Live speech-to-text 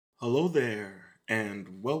Hello there,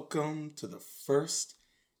 and welcome to the first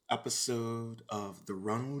episode of the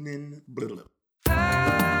Ronin.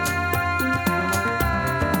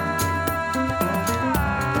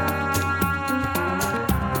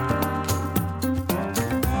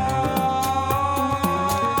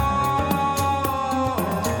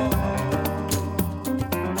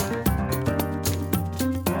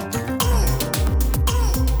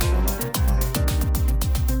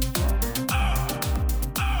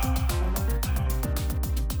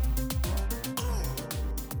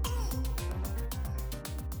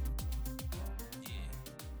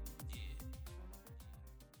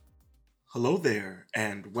 Hello there,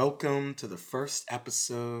 and welcome to the first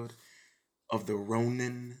episode of the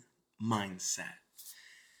Ronin Mindset,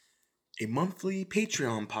 a monthly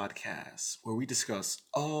Patreon podcast where we discuss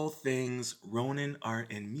all things Ronin art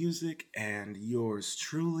and music, and yours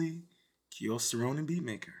truly, Kiyos the Ronin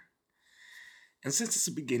Beatmaker. And since it's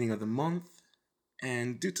the beginning of the month,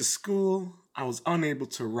 and due to school, I was unable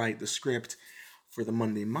to write the script for the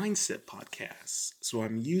Monday Mindset podcast. So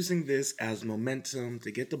I'm using this as momentum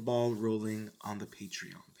to get the ball rolling on the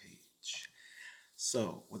Patreon page.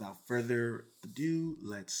 So without further ado,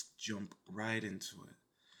 let's jump right into it.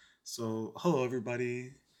 So hello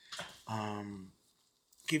everybody.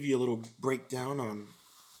 Give you a little breakdown on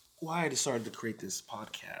why I decided to create this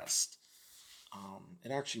podcast.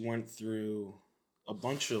 It actually went through a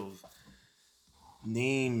bunch of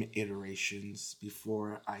name iterations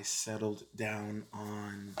before I settled down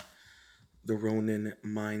on the Ronin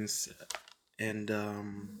mindset. And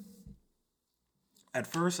at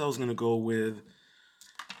first I was going to go with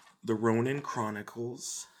the Ronin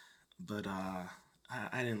Chronicles, but I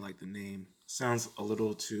didn't like the name. Sounds a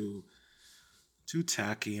little too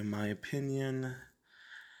tacky in my opinion.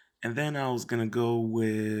 And then I was going to go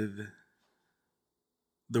with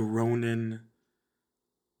the Ronin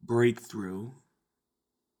Breakthrough.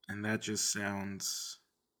 And that just sounds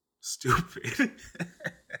stupid.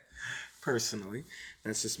 Personally,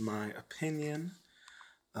 that's just my opinion.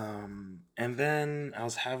 And then I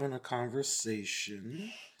was having a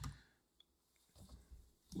conversation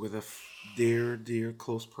with a dear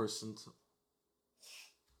close person.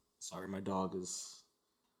 Sorry, my dog is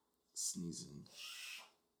sneezing.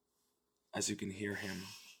 As you can hear him.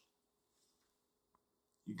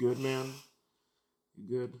 You good, man? You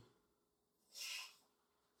good?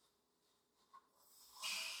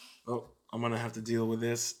 Oh, I'm gonna have to deal with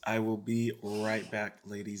this. I will be right back,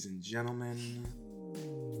 ladies and gentlemen.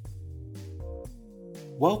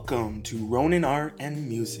 Welcome to Ronin Art and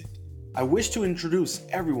Music. I wish to introduce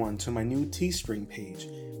everyone to my new Teespring page,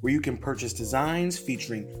 where you can purchase designs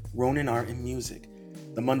featuring Ronin Art and Music,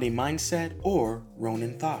 the Monday Mindset, or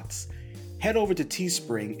Ronin Thoughts. Head over to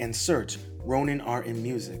Teespring and search Ronin Art and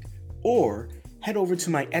Music, or head over to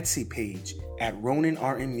my Etsy page at Ronin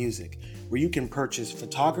Art and Music, where you can purchase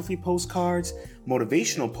photography postcards,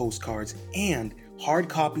 motivational postcards, and hard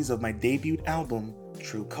copies of my debut album,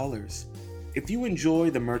 True Colors. If you enjoy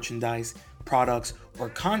the merchandise, products, or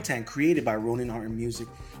content created by Ronin Art and Music,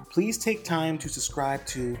 please take time to subscribe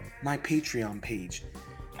to my Patreon page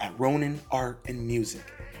at Ronin Art and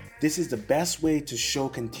Music. This is the best way to show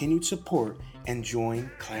continued support and join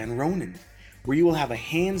Clan Ronin, where you will have a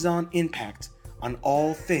hands-on impact on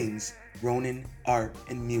all things Ronin Art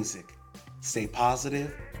and Music. Stay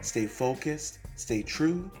positive, stay focused, stay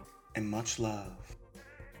true, and much love.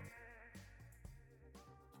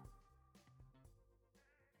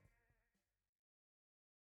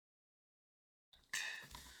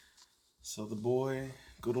 So the boy,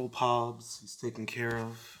 good old Pobs, he's taken care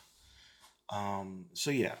of. So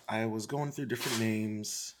yeah, I was going through different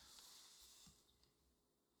names.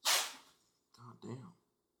 God damn.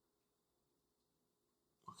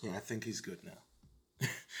 Okay, I think he's good now.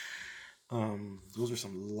 Those are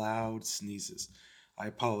some loud sneezes. I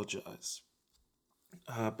apologize.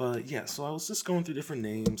 But yeah, so I was just going through different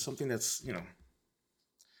names, something that's,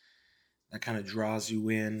 that kind of draws you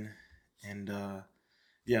in. And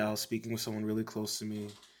yeah, I was speaking with someone really close to me,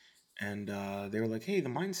 and they were like, hey, the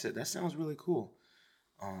mindset, that sounds really cool.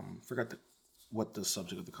 Forgot what the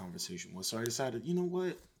subject of the conversation was. So I decided, you know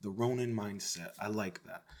what? The Ronin mindset. I like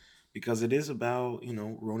that. Because it is about,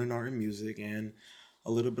 Ronin art and music, and a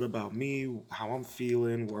little bit about me, how I'm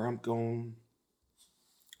feeling, where I'm going,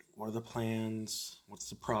 what are the plans, what's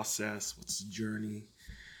the process, what's the journey.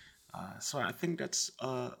 So I think that's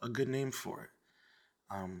a good name for it.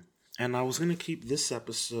 And I was going to keep this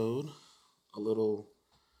episode a little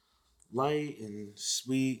light and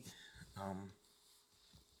sweet.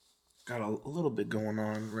 Got a little bit going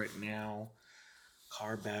on right now.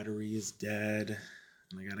 Car battery is dead,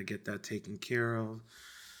 and I got to get that taken care of.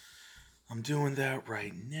 I'm doing that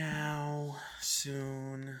right now,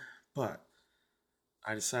 soon, but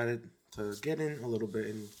I decided to get in a little bit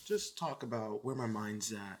and just talk about where my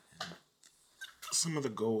mind's at and some of the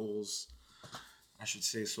goals, I should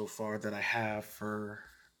say, so far that I have for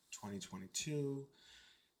 2022.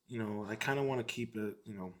 I kind of want to keep it,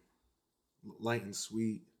 light and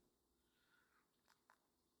sweet,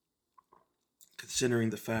 considering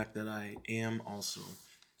the fact that I am also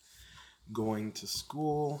going to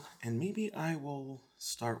school, and maybe I will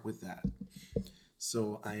start with that.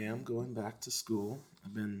 So I am going back to school.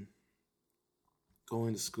 I've been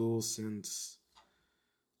going to school since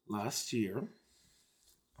last year,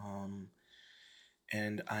 um,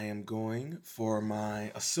 and I am going for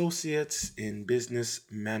my associates in business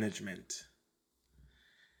management,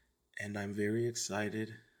 and I'm very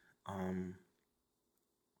excited. Um,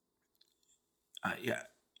 yeah,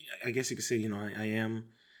 I guess you could say, I am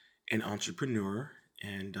an entrepreneur,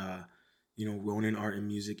 and Ronin Art and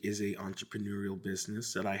Music is a entrepreneurial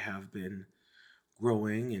business that I have been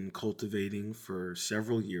growing and cultivating for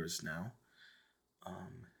several years now.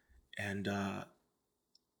 Um, and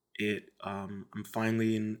I'm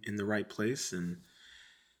finally in the right place and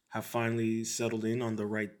have finally settled in on the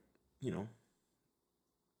right, you know,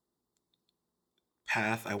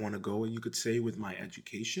 path I want to go, you could say, with my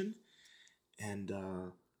education. And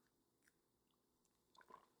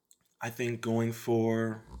I think going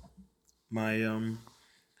for my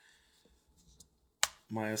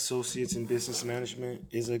my associates in business management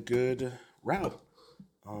is a good route,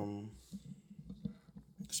 um,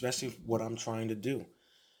 especially what I'm trying to do.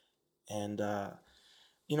 And I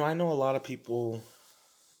know a lot of people.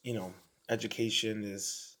 Education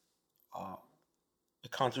is uh, a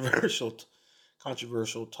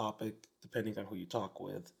controversial topic depending on who you talk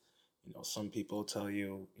with. Some people tell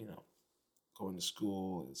you, going to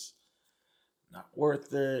school is not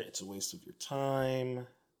worth it. It's a waste of your time.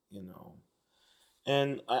 You know,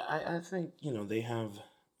 and I think they have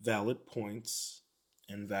valid points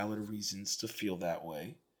and valid reasons to feel that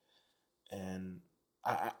way. And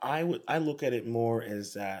I look at it more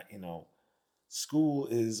as that school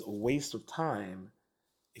is a waste of time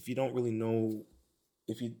if you don't really know,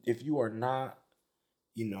 if you are not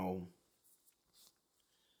you know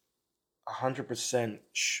 100%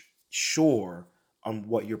 sure on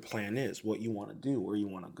what your plan is, what you want to do, where you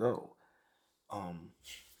want to go. um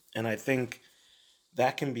and I think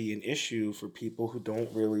that can be an issue for people who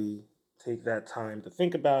don't really take that time to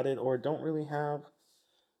think about it, or don't really have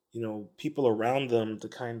people around them to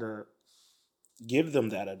kind of give them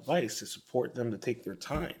that advice, to support them to take their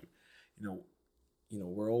time. you know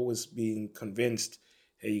we're always being convinced,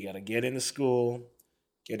 hey, you got to get into school,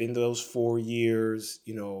 get into those 4 years,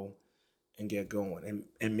 and get going.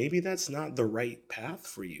 And maybe that's not the right path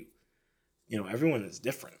for you. Everyone is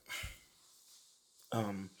different.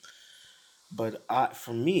 Um, but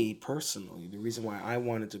for me personally, the reason why I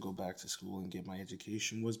wanted to go back to school and get my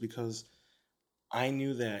education was because I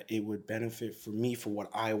knew that it would benefit for me for what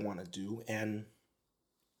I want to do, and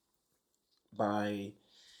by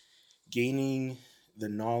gaining the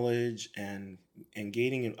knowledge and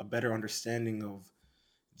gaining a better understanding of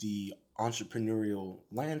the entrepreneurial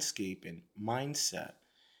landscape and mindset.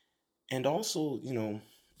 And also,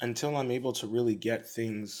 until I'm able to really get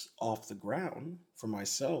things off the ground for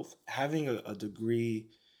myself, having a degree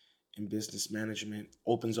in business management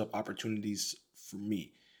opens up opportunities for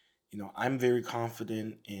me. I'm very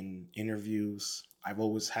confident in interviews. I've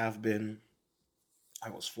always have been. I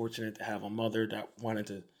was fortunate to have a mother that wanted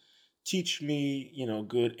to teach me,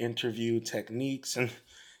 good interview techniques, and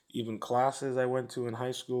even classes I went to in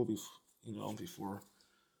high school before.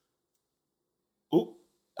 Oh,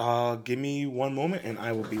 give me one moment and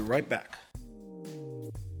I will be right back.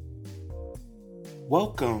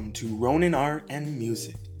 Welcome to Ronin Art and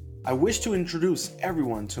Music. I wish to introduce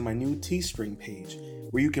everyone to my new Teespring page,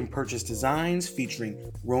 where you can purchase designs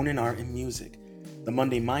featuring Ronin Art and Music, the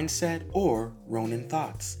Monday Mindset, or Ronin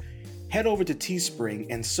Thoughts. Head over to Teespring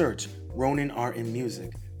and search Ronin Art and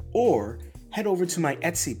Music, or head over to my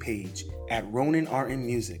Etsy page at Ronin Art and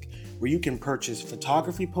Music, where you can purchase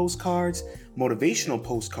photography postcards, motivational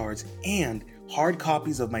postcards, and hard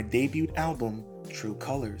copies of my debut album, True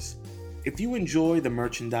Colors. If you enjoy the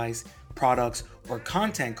merchandise, products, or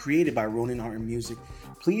content created by Ronin Art and Music,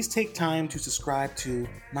 please take time to subscribe to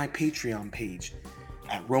my Patreon page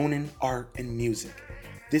at Ronin Art and Music.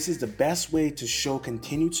 This is the best way to show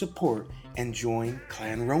continued support and join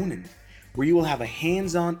Clan Ronin, where you will have a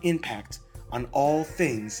hands-on impact on all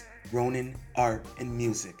things Ronin Art and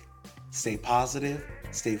Music. Stay positive,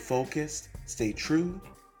 stay focused, stay true,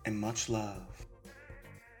 and much love.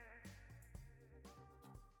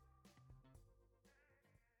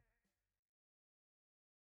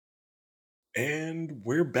 And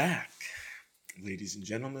we're back, ladies and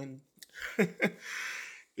gentlemen.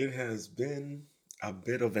 It has been a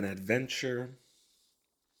bit of an adventure.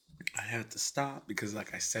 I had to stop because,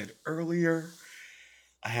 like I said earlier,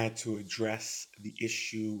 I had to address the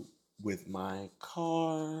issue with my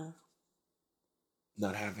car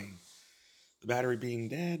not having the battery being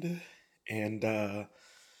dead. And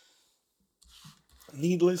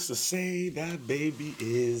needless to say, that baby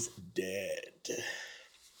is dead.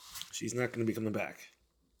 She's not going to be coming back.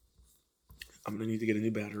 I'm going to need to get a new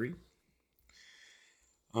battery.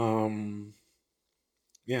 Um,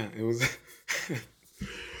 yeah, it was it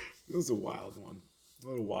was a wild one. A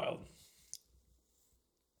little wild.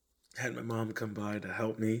 Had my mom come by to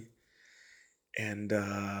help me, and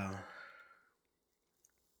it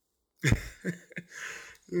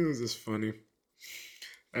was just funny.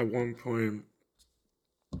 At one point,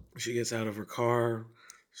 she gets out of her car.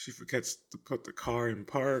 She forgets to put the car in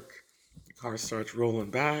park. The car starts rolling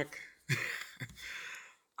back.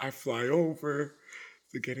 I fly over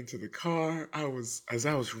to get into the car. As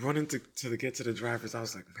I was running to get to the drivers, I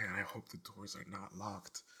was like, man, I hope the doors are not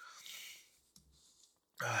locked.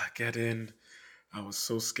 Get in. I was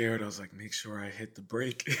so scared. I was like, make sure I hit the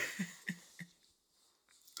brake.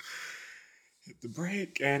 Hit the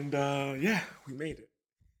brake, and yeah, we made it.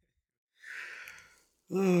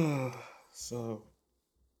 So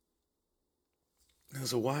it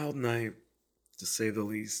was a wild night, to say the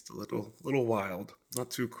least. A little wild. Not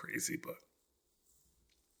too crazy, but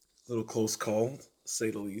a little close call, to say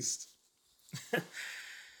the least.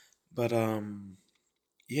 But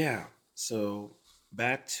yeah. So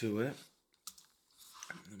back to it.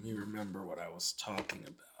 Let me remember what I was talking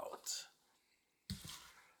about.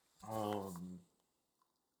 Um,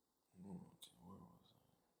 okay, where was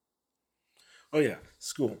I? Oh yeah,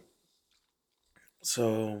 school.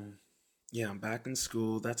 So yeah, I'm back in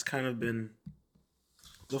school. That's kind of been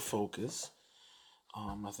the focus.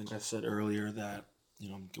 I think I said earlier that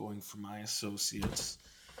I'm going for my associate's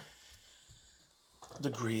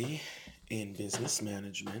degree in business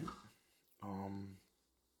management. Um,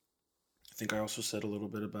 I think I also said a little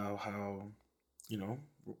bit about how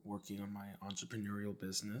working on my entrepreneurial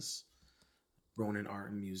business, Ronin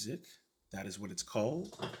Art and Music. That is what it's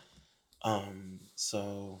called.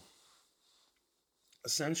 So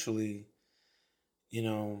essentially, you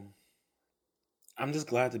know, I'm just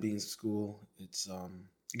glad to be in school. It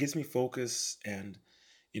gives me focus, and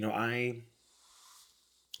you know, I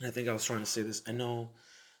think I was trying to say this. I know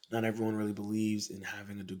not everyone really believes in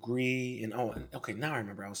having a degree, and okay, now I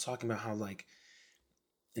remember I was talking about how, like,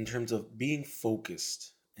 in terms of being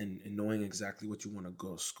focused and knowing exactly what you want to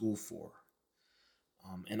go to school for.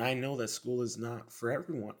 And I know that school is not for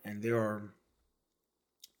everyone, and there are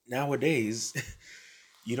nowadays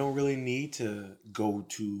you don't really need to go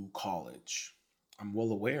to college. I'm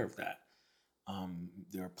well aware of that.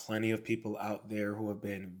 There are plenty of people out there who have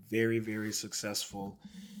been very, very successful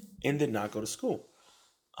and did not go to school.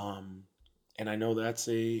 Um, and I know that's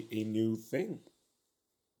a new thing,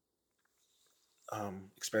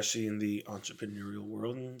 especially in the entrepreneurial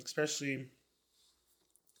world, and especially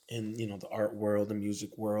in the art world, the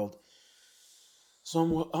music world.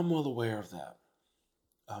 So I'm well aware of that.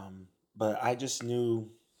 But I just knew,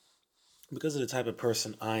 because of the type of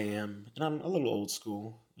person I am, and I'm a little old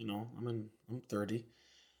school. I'm 30.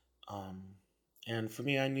 Um, and for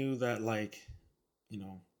me, I knew that, like, you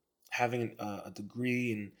know, having a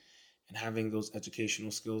degree and having those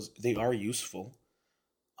educational skills, they are useful.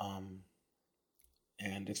 Um,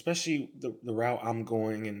 and especially the route I'm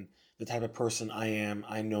going and the type of person I am,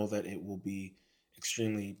 I know that it will be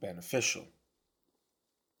extremely beneficial.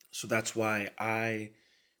 So that's why I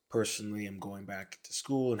personally am going back to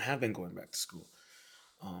school and have been going back to school.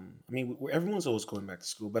 I mean, everyone's always going back to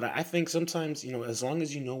school, but I think sometimes, as long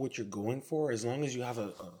as you know what you're going for, as long as you have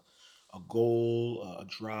a goal, a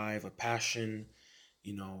drive, a passion,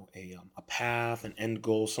 a path, an end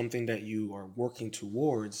goal, something that you are working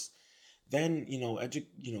towards, then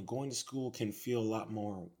going to school can feel a lot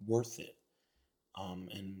more worth it.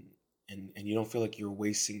 And you don't feel like you're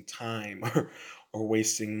wasting time or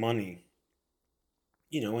wasting money.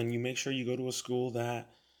 And you make sure you go to a school that,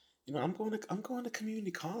 I'm going to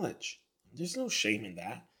community college. There's no shame in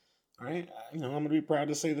that. All right. I'm going to be proud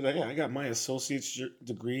to say that I got my associate's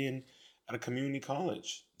degree at a community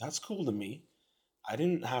college. That's cool to me. I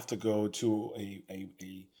didn't have to go to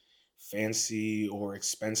a fancy or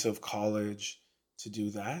expensive college to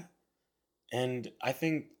do that. And I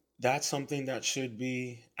think that's something that should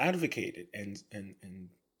be advocated and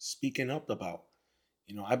speaking up about.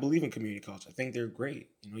 I believe in community college. I think they're great.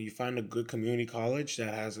 You find a good community college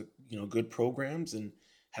that has good programs, and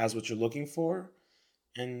has what you're looking for,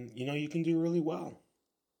 and you can do really well.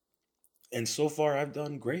 And so far, I've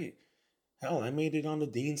done great. Hell, I made it on the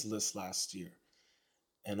dean's list last year,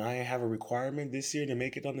 and I have a requirement this year to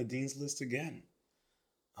make it on the dean's list again.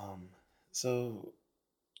 Um, so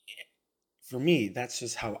for me, that's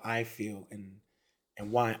just how I feel, and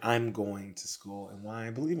why I'm going to school and why I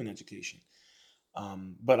believe in education.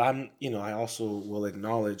 But I also will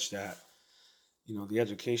acknowledge that the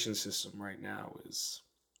education system right now is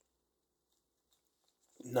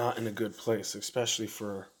not in a good place, especially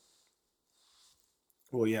for,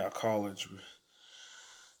 well, yeah, college,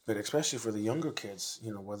 but especially for the younger kids.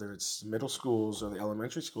 Whether it's middle schools or the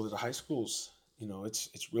elementary schools or the high schools.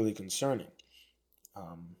 It's really concerning.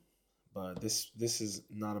 Um, but this is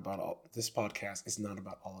not about all. This podcast is not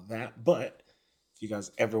about all of that. But if you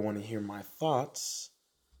guys ever want to hear my thoughts,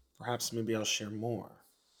 perhaps maybe I'll share more.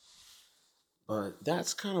 But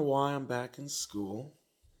that's kind of why I'm back in school,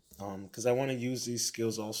 because I want to use these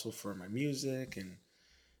skills also for my music and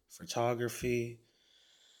photography.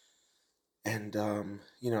 And, I'll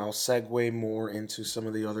segue more into some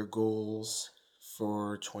of the other goals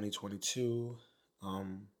for 2022.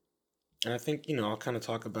 Um, and I think, I'll kind of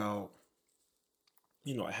talk about,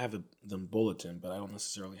 I have them bulletin, but I don't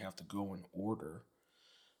necessarily have to go in order.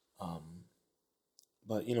 Um,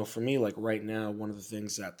 but, for me, like right now, one of the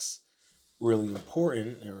things that's really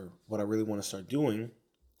important, or what I really want to start doing,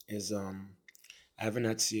 is I have an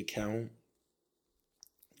Etsy account.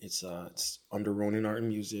 It's under Ronin Art and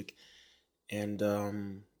Music, and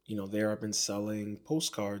there I've been selling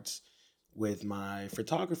postcards with my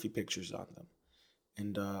photography pictures on them,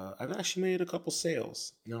 and I've actually made a couple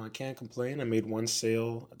sales. I can't complain. I made one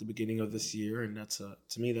sale at the beginning of this year, and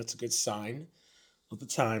to me that's a good sign of the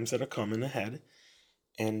times that are coming ahead.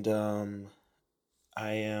 And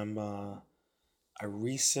I am I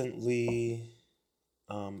recently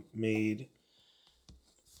made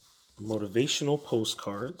motivational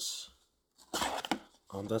postcards.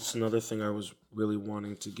 That's another thing I was really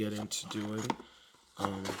wanting to get into doing.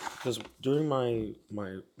 Because during my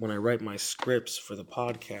when I write my scripts for the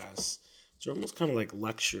podcast, they're almost kind of like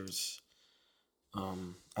lectures.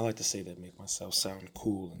 I like to say that make myself sound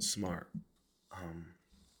cool and smart. Um,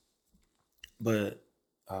 but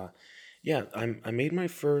yeah, I made my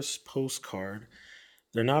first postcard.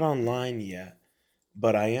 They're not online yet,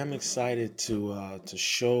 but I am excited to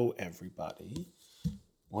show everybody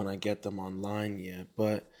when I get them online yet.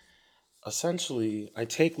 But essentially, I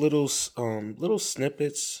take little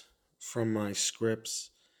snippets from my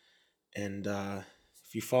scripts, and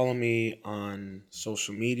if you follow me on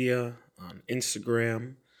social media, on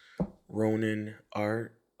Instagram, Ronin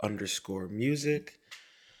Art underscore music,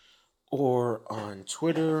 or on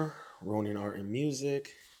Twitter, Ronin Art and Music,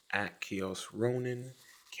 at Kios Ronin,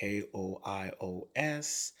 KOIOSRONIN,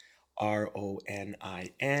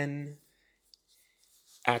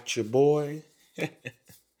 at your boy.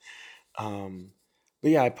 um,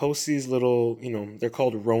 but yeah, I post these little, they're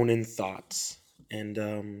called Ronin Thoughts. And,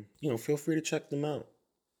 feel free to check them out.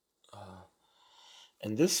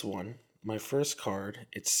 And this one, my first card,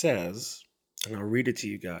 it says, and I'll read it to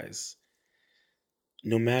you guys: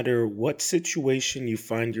 no matter what situation you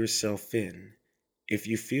find yourself in, if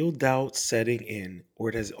you feel doubt setting in or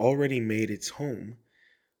it has already made its home,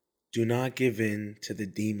 do not give in to the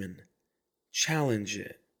demon. Challenge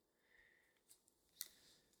it.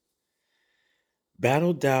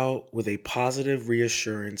 Battle doubt with a positive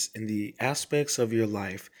reassurance in the aspects of your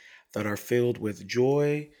life that are filled with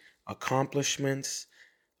joy, accomplishment,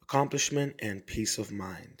 and peace of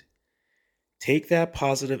mind. Take that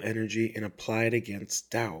positive energy and apply it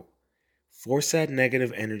against doubt. Force that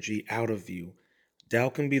negative energy out of you.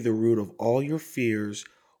 Doubt can be the root of all your fears,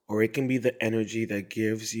 or it can be the energy that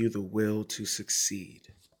gives you the will to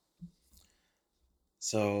succeed.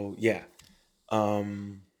 So, yeah.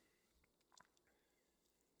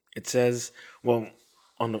 It says, well,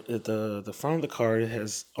 on the front of the card, it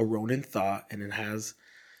has a Ronin thought, and it has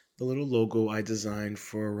the little logo I designed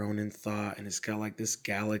for a Ronin thought, and it's got like this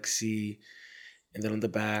galaxy, and then on the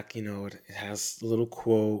back, it has a little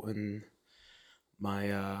quote and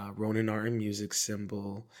my Ronin Art and Music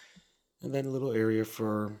symbol, and then a little area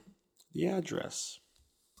for the address.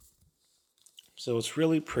 So it's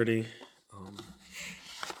really pretty,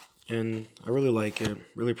 and I really like it.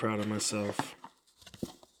 Really proud of myself.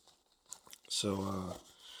 So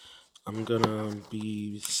I'm gonna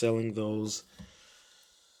be selling those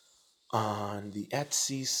on the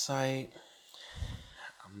Etsy site.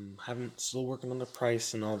 I'm still working on the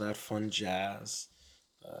price and all that fun jazz.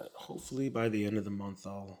 Hopefully by the end of the month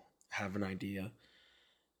I'll have an idea.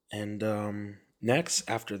 And Next,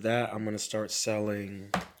 after that, I'm gonna start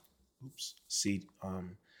selling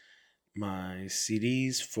my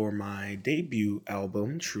CDs for my debut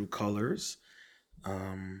album, True Colors.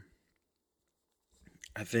 Um,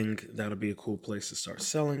 I think that'll be a cool place to start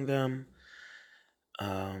selling them.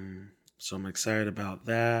 So I'm excited about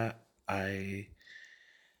that. I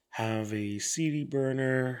have a CD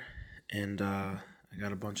burner, and I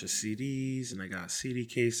got a bunch of CDs, and I got CD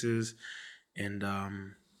cases, and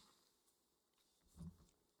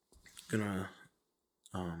gonna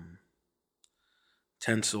um,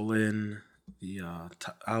 stencil in the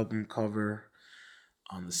album cover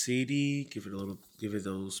on the CD, give it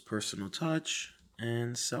those personal touch,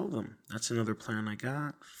 and sell them. That's another plan I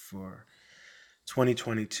got for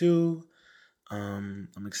 2022. I'm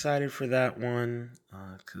excited for that one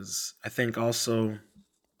because I think also,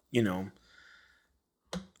 you know,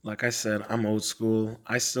 like I said, I'm old school.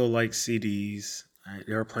 I still like CDs.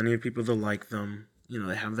 There are plenty of people that like them.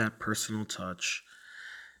 They have that personal touch.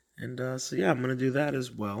 And so, yeah, I'm going to do that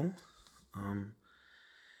as well. Um,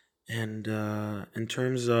 and in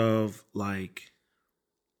terms of like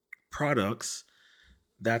products,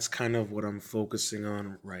 that's kind of what I'm focusing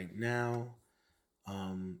on right now.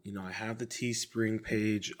 I have the Teespring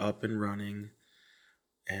page up and running.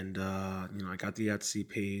 And, I got the Etsy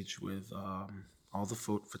page with all the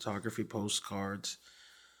photography postcards.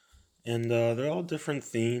 And they're all different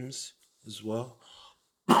themes as well.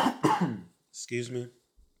 Excuse me.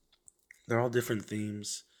 They're all different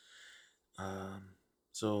themes. Um,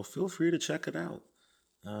 so feel free to check it out.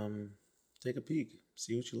 Um, Take a peek,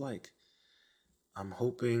 see what you like. I'm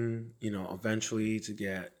hoping, eventually to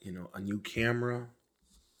get, a new camera.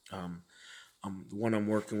 Um, the one I'm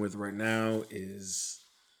working with right now is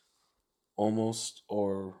almost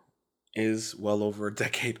or is well over a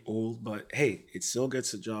decade old, but hey, it still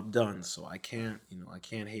gets the job done. So I can't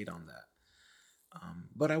hate on that.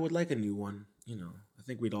 But I would like a new one. I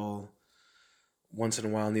think we'd all once in a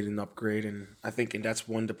while need an upgrade, and I think that's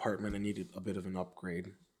one department I needed a bit of an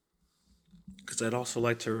upgrade because I'd also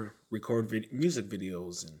like to record music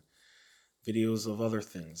videos and videos of other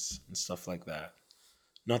things and stuff like that.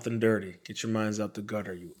 Nothing dirty. Get your minds out the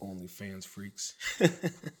gutter, you OnlyFans freaks.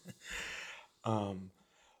 um,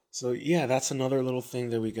 so yeah, that's another little thing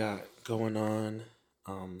that we got going on.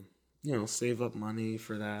 Save up money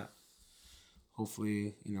for that.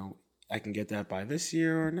 Hopefully, I can get that by this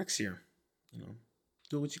year or next year.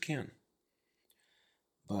 Do what you can.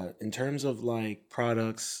 But in terms of like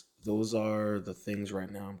products, those are the things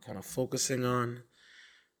right now I'm kind of focusing on.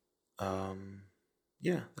 Um,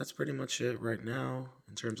 yeah, that's pretty much it right now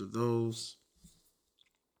in terms of those.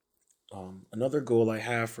 Another goal I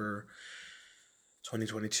have for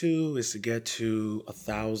 2022 is to get to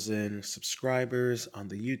 1,000 subscribers on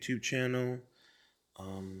the YouTube channel.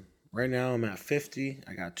 Right now I'm at 50.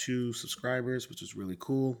 I got 2 subscribers, which is really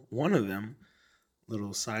cool. One of them,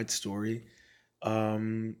 little side story,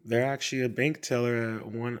 they're actually a bank teller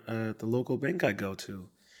at the local bank I go to,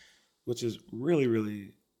 which is really,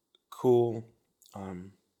 really cool. I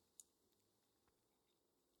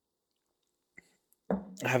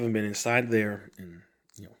haven't been inside there in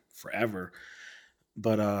forever,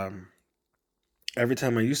 but every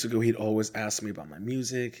time I used to go, he'd always ask me about my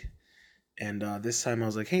music, and this time I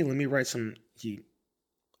was like, "Hey, let me write some."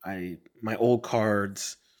 My old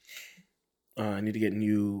cards. I need to get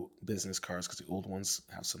new business cards because the old ones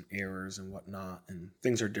have some errors and whatnot, and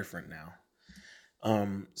things are different now.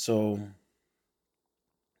 So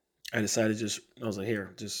I decided I was like,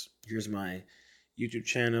 here's my YouTube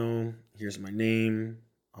channel, here's my name.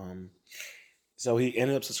 So he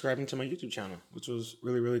ended up subscribing to my YouTube channel, which was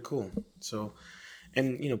really, really cool. So,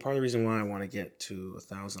 and part of the reason why I want to get to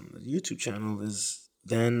 1,000 on the YouTube channel is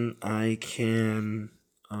then I can,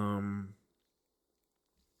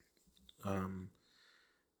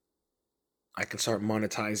 I can start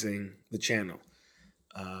monetizing the channel.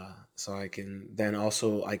 So I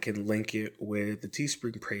can link it with the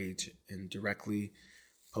Teespring page and directly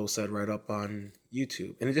post that right up on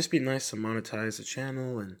YouTube. And it'd just be nice to monetize the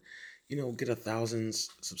channel and get 1,000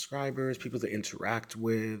 subscribers, people to interact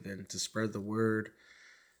with, and to spread the word.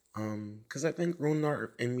 Because I think Ronin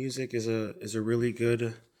art and music is a really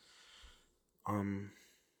good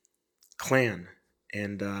clan,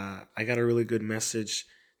 and I got a really good message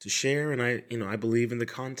to share. And I believe in the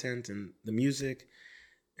content and the music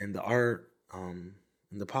and the art and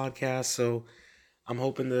the podcast. So I'm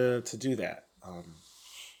hoping to do that.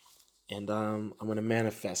 And I'm going to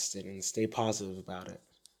manifest it and stay positive about it.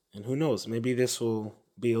 And who knows, maybe this will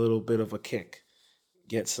be a little bit of a kick.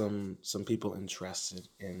 Get some people interested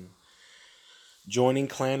in joining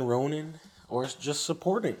Clan Ronin or just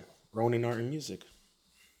supporting. Ronin Art and Music.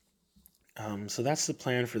 So that's the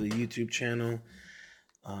plan for the YouTube channel.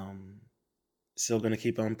 Um, Still gonna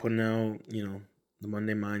keep on putting out, the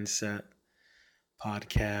Monday Mindset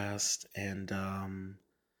podcast, and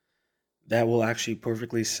that will actually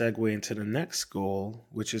perfectly segue into the next goal,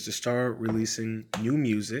 which is to start releasing new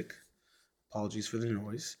music. Apologies for the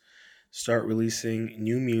noise. Start releasing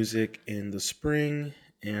new music in the spring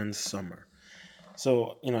and summer.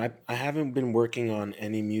 So, I haven't been working on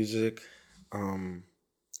any music um,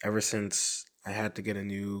 ever since I had to get a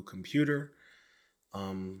new computer.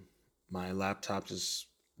 Um, my laptop just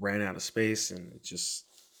ran out of space, and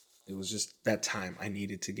it was just that time I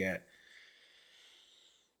needed to get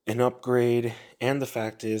an upgrade. And the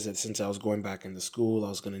fact is that since I was going back into school, I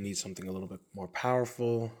was going to need something a little bit more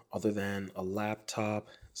powerful other than a laptop.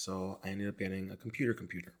 So I ended up getting a computer,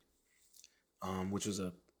 which was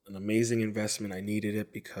an amazing investment. I needed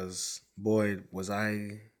it because, boy,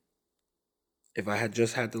 if I had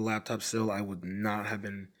just had the laptop still, I would not have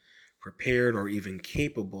been prepared or even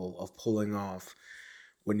capable of pulling off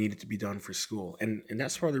what needed to be done for school. And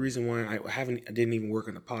that's part of the reason why I didn't even work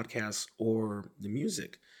on the podcast or the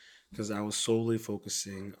music, because I was solely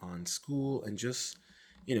focusing on school and just,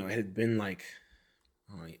 it had been like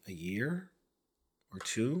a year or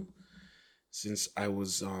two since I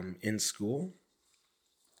was in school.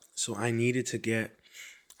 So I needed to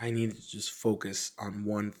just focus on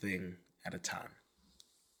one thing at a time.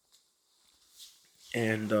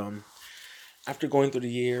 And after going through the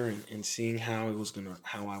year and seeing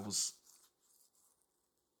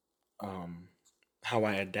um, how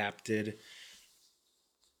I adapted,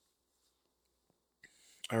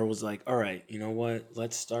 I was like, all right, you know what?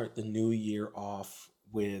 Let's start the new year off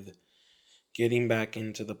with getting back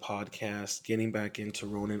into the podcast, getting back into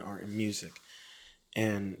Ronin Art and Music.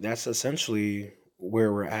 And that's essentially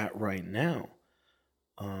where we're at right now.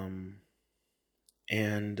 Um,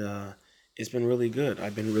 and It's been really good.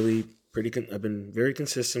 I've been very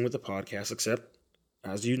consistent with the podcast, except,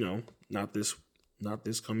 as you know, not this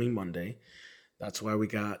coming Monday. That's why we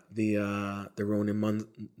got the the Ronin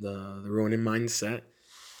mindset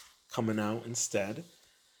coming out instead.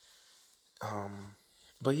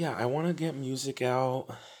 But yeah, I want to get music out.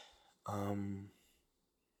 Um,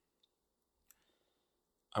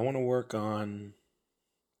 I want to work on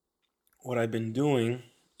what I've been doing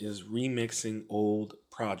is remixing old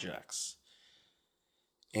projects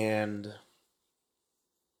and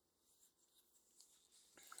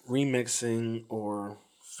remixing or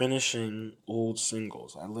finishing old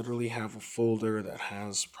singles. I literally have a folder that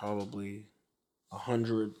has probably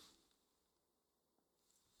 100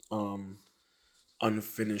 um,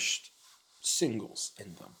 unfinished singles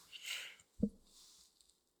in them.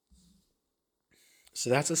 So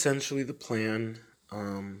that's essentially the plan.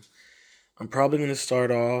 I'm probably going to start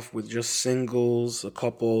off with just singles, a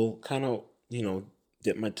couple, kind of,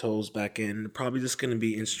 dip my toes back in. Probably just going to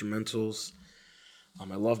be instrumentals.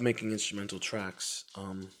 I love making instrumental tracks.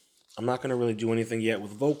 I'm not going to really do anything yet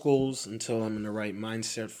with vocals until I'm in the right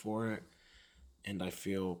mindset for it and I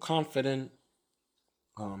feel confident.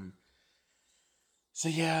 Um, so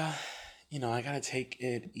yeah, I got to take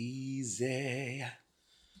it easy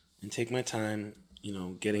and take my time,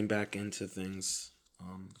 getting back into things,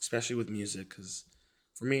 especially with music, because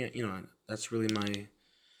for me, that's really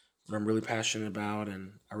what I'm really passionate about,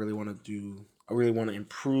 and I really want to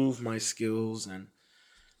improve my skills and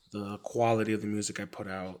the quality of the music I put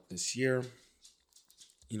out this year.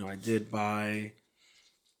 I did buy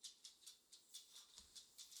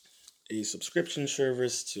a subscription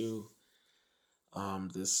service to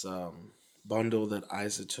this bundle that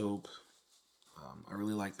Isotope. I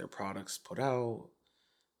really like their products put out.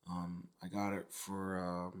 I got it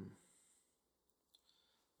for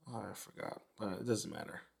I forgot, but it doesn't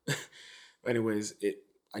matter. Anyways,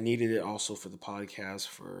 I needed it also for the podcast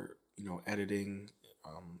for editing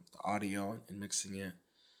the audio and mixing it.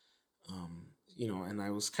 And I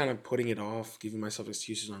was kind of putting it off, giving myself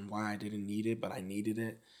excuses on why I didn't need it, but I needed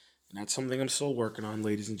it, and that's something I'm still working on,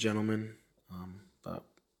 ladies and gentlemen. But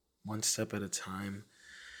one step at a time.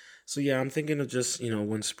 So yeah, I'm thinking of just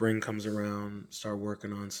when spring comes around, start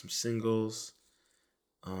working on some singles.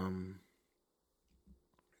 Um,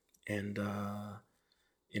 and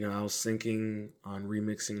I was thinking on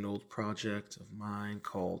remixing an old project of mine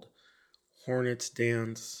called Hornets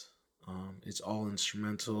Dance. It's all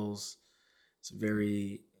instrumentals. It's a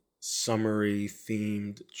very summery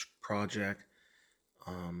themed project.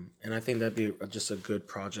 And I think that'd be just a good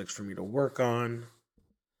project for me to work on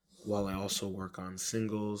while I also work on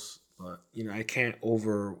singles. But, I can't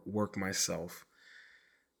overwork myself.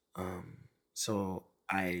 So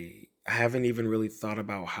I haven't even really thought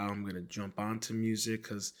about how I'm going to jump onto music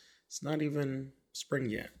because it's not even spring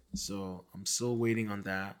yet. So I'm still waiting on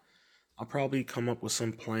that. I'll probably come up with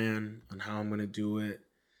some plan on how I'm going to do it.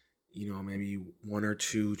 Maybe one or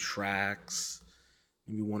two tracks,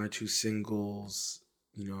 maybe one or two singles,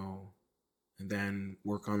 and then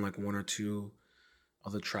work on like one or two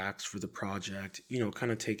other tracks for the project,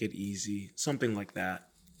 kind of take it easy, something like that.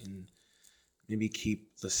 And maybe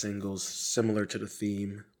keep the singles similar to the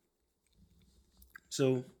theme.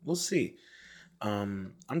 So we'll see.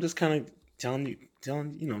 I'm just kind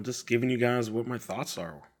of just giving you guys what my thoughts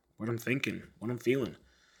are, what I'm thinking, what I'm feeling,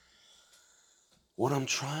 what I'm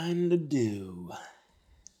trying to do.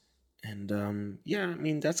 And yeah, I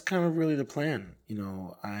mean that's kind of really the plan.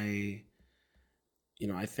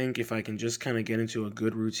 I think if I can just kind of get into a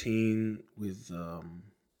good routine with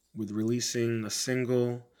releasing a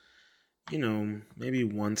single, maybe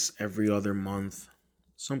once every other month,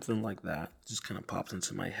 something like that, just kind of pops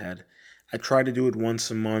into my head. I try to do it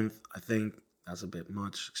once a month. I think that's a bit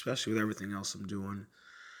much, especially with everything else I'm doing.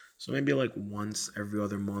 So maybe like once every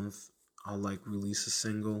other month, I'll like release a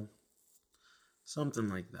single, something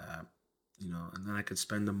like that, and then I could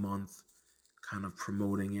spend a month kind of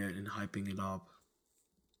promoting it and hyping it up.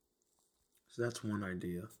 So that's one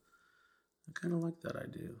idea. I kind of like that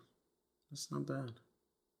idea. That's not bad.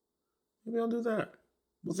 Maybe I'll do that.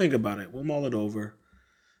 We'll think about it. We'll mull it over.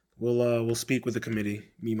 We'll speak with the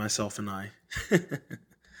committee, me, myself, and I,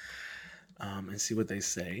 and see what they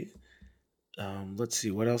say. Let's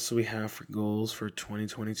see, what else do we have for goals for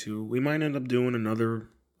 2022? We might end up doing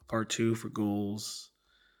another part 2 for goals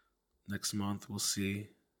next month. We'll see.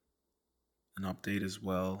 An update as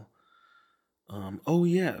well. Oh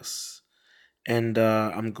yes, and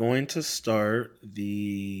I'm going to start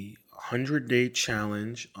the 100-day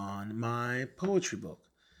challenge on my poetry book.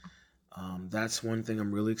 That's one thing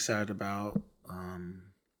I'm really excited about.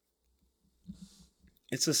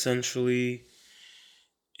 It's essentially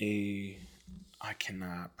I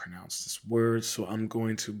cannot pronounce this word, so I'm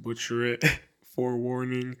going to butcher it.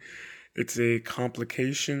 Forewarning. It's a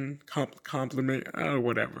compliment,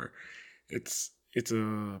 whatever. It's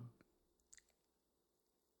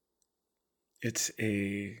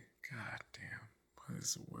a god damn. What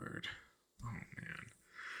is the word? Oh man.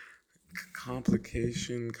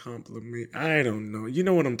 Complication, compliment. I don't know. You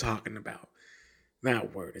know what I'm talking about.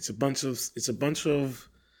 That word. It's a bunch of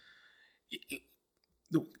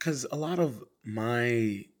because a lot of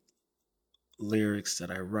my lyrics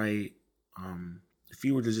that I write, if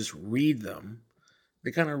you were to just read them,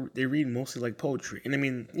 they read mostly like poetry. And I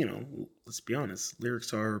mean, let's be honest,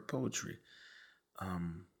 lyrics are poetry.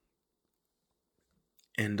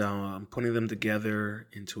 And I'm putting them together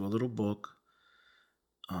into a little book.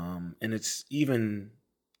 And it's even,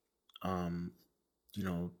 um, you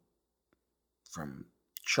know, from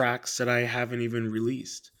tracks that I haven't even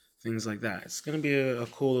released, things like that. It's going to be a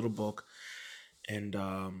cool little book. And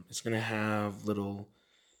it's going to have little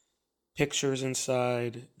pictures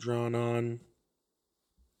inside drawn on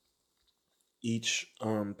each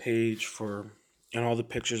page and all the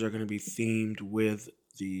pictures are going to be themed with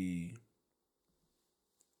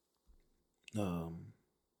um,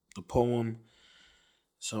 the poem.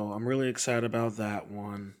 So I'm really excited about that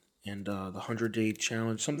one and the 100-day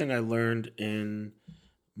challenge. Something I learned in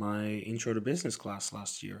my intro to business class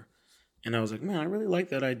last year, and I was like, man, I really like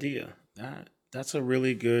that idea. That's a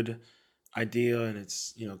really good idea, and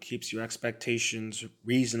it's keeps your expectations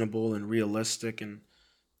reasonable and realistic, and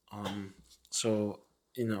so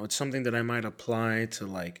it's something that I might apply to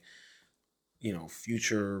like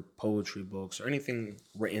future poetry books or anything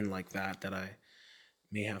written like that I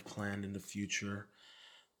may have planned in the future.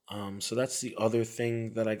 So that's the other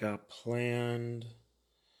thing that I got planned.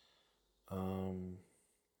 Um,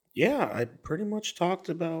 yeah, I pretty much talked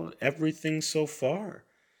about everything so far.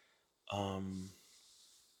 Um,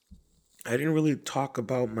 I didn't really talk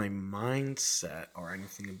about my mindset or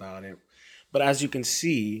anything about it. But as you can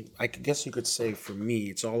see, guess you could say for me,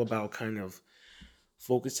 it's all about kind of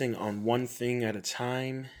focusing on one thing at a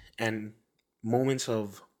time and moments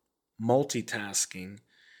of multitasking.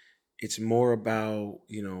 It's more about,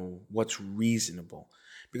 what's reasonable.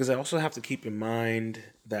 Because I also have to keep in mind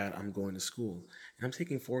that I'm going to school and I'm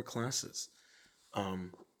taking 4 classes.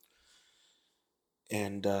 Um,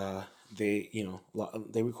 and they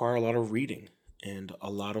require a lot of reading and a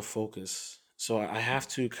lot of focus. So I have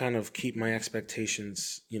to kind of keep my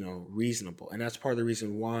expectations, reasonable. And that's part of the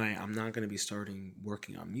reason why I'm not going to be starting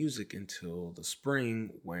working on music until the spring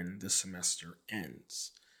when the semester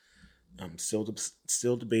ends. I'm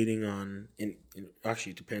still debating on, and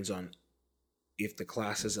actually it depends on if the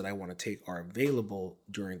classes that I want to take are available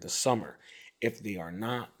during the summer. If they are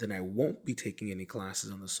not, then I won't be taking any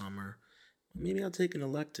classes in the summer. Maybe I'll take an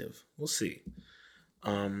elective. We'll see.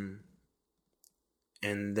 And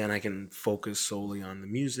then I can focus solely on the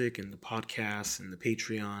music and the podcasts and the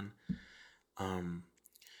Patreon.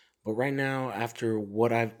 But right now, after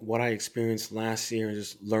what I experienced last year, and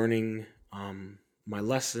just learning my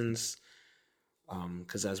lessons,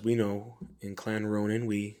 because as we know, in Clan Ronin,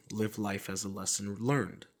 we live life as a lesson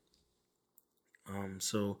learned.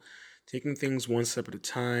 So taking things one step at a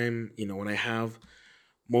time, when I have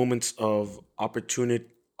moments of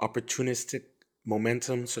opportunistic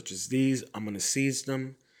momentum such as these, I'm going to seize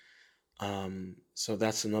them. So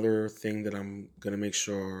that's another thing that I'm going to make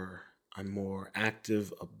sure I'm more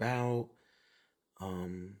active about.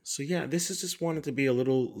 So yeah, this is just wanted to be a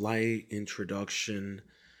little light introduction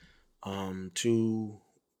to,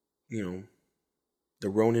 the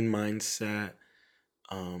Ronin mindset,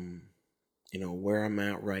 where I'm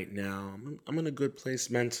at right now. I'm in a good place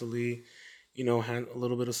mentally, had a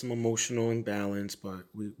little bit of some emotional imbalance, but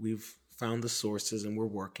we've found the sources and we're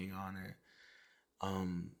working on it.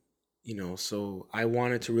 So I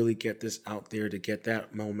wanted to really get this out there to get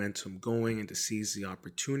that momentum going and to seize the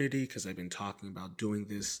opportunity, because I've been talking about doing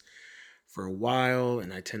this for a while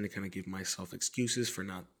and I tend to kind of give myself excuses for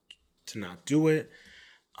not do it.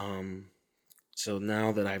 So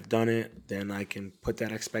now that I've done it, then I can put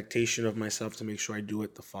that expectation of myself to make sure I do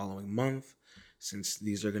it the following month, since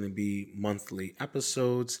these are going to be monthly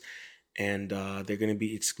episodes and they're going to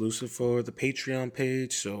be exclusive for the Patreon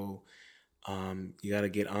page. So you got to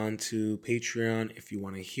get onto Patreon if you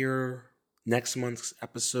want to hear next month's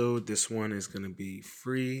episode. This one is going to be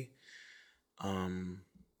free. I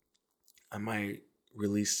might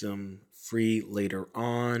release them free later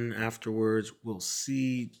on afterwards. We'll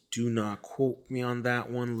see. Do not quote me on that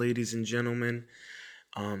one, ladies and gentlemen.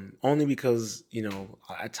 Only because,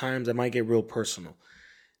 at times I might get real personal.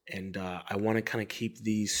 And I want to kind of keep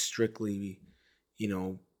these strictly,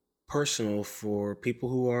 personal for people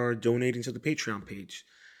who are donating to the Patreon page.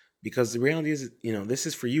 Because the reality is, this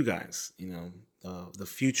is for you guys, the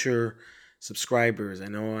future subscribers. I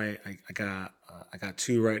know I got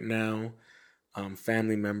 2 right now,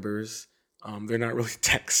 family members. They're not really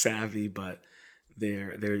tech savvy, but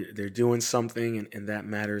they're doing something, and that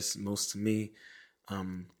matters most to me.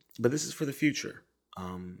 But this is for the future,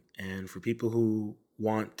 and for people who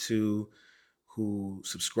want to, who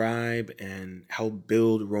subscribe and help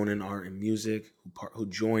build Ronin Art and Music, who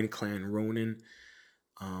join Clan Ronin.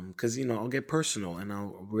 Because, I'll get personal and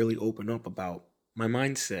I'll really open up about my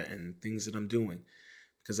mindset and things that I'm doing,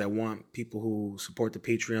 because I want people who support the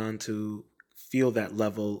Patreon to feel that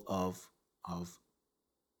level of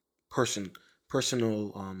personal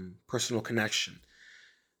connection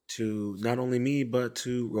to not only me, but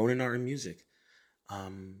to Ronin Art and Music.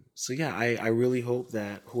 So yeah, I really hope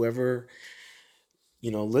that whoever,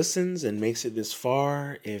 listens and makes it this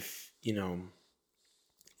far, if,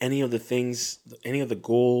 any of the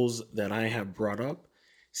goals that I have brought up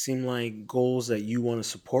seem like goals that you want to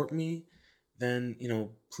support me, then,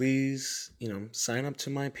 please, sign up to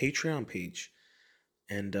my Patreon page.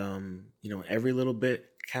 And, every little bit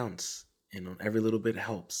counts, every little bit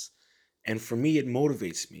helps. And for me, it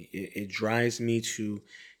motivates me. It drives me to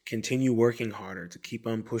continue working harder, to keep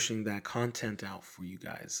on pushing that content out for you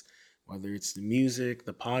guys, whether it's the music,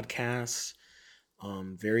 the podcasts,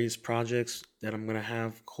 various projects that I'm going to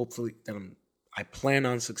have, hopefully, that I plan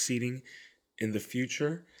on succeeding in the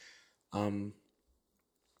future.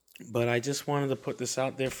 But I just wanted to put this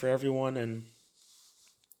out there for everyone and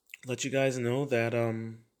let you guys know that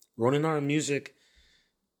Ronin Art Music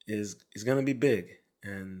is going to be big.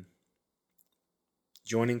 And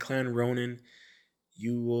joining Clan Ronin,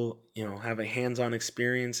 you will, have a hands-on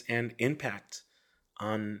experience and impact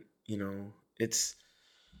on, its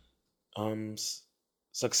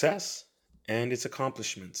success and its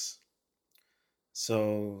accomplishments.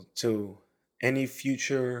 So to any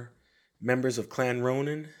future members of Clan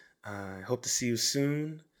Ronin, I hope to see you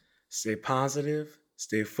soon. Stay positive,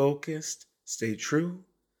 stay focused, stay true,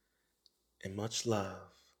 and much love.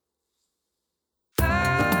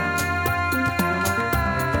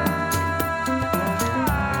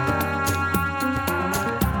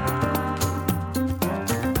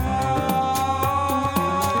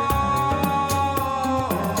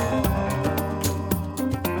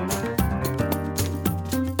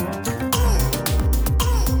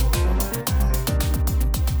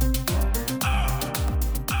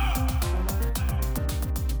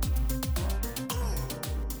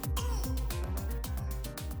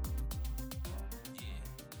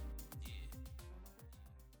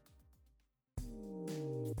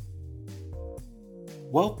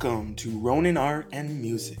 Welcome to Ronin Art and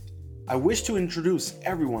Music. I wish to introduce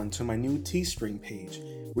everyone to my new Teespring page,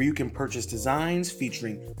 where you can purchase designs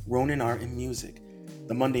featuring Ronin Art and Music,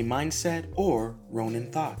 the Monday Mindset, or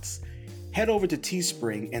Ronin Thoughts. Head over to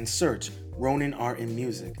Teespring and search Ronin Art and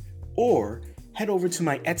Music, or head over to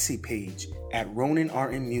my Etsy page at Ronin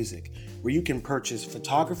Art and Music, where you can purchase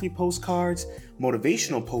photography postcards,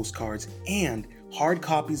 motivational postcards, and hard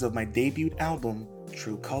copies of my debut album,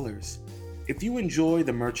 True Colors. If you enjoy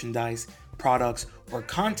the merchandise, products, or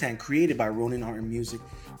content created by Ronin Art and Music,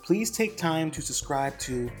 please take time to subscribe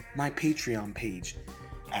to my Patreon page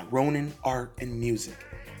at Ronin Art and Music.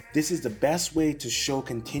 This is the best way to show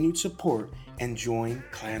continued support and join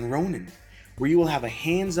Clan Ronin, where you will have a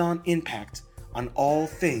hands-on impact on all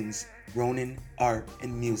things Ronin Art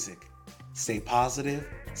and Music. Stay positive,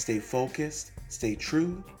 stay focused, stay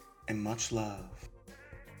true, and much love.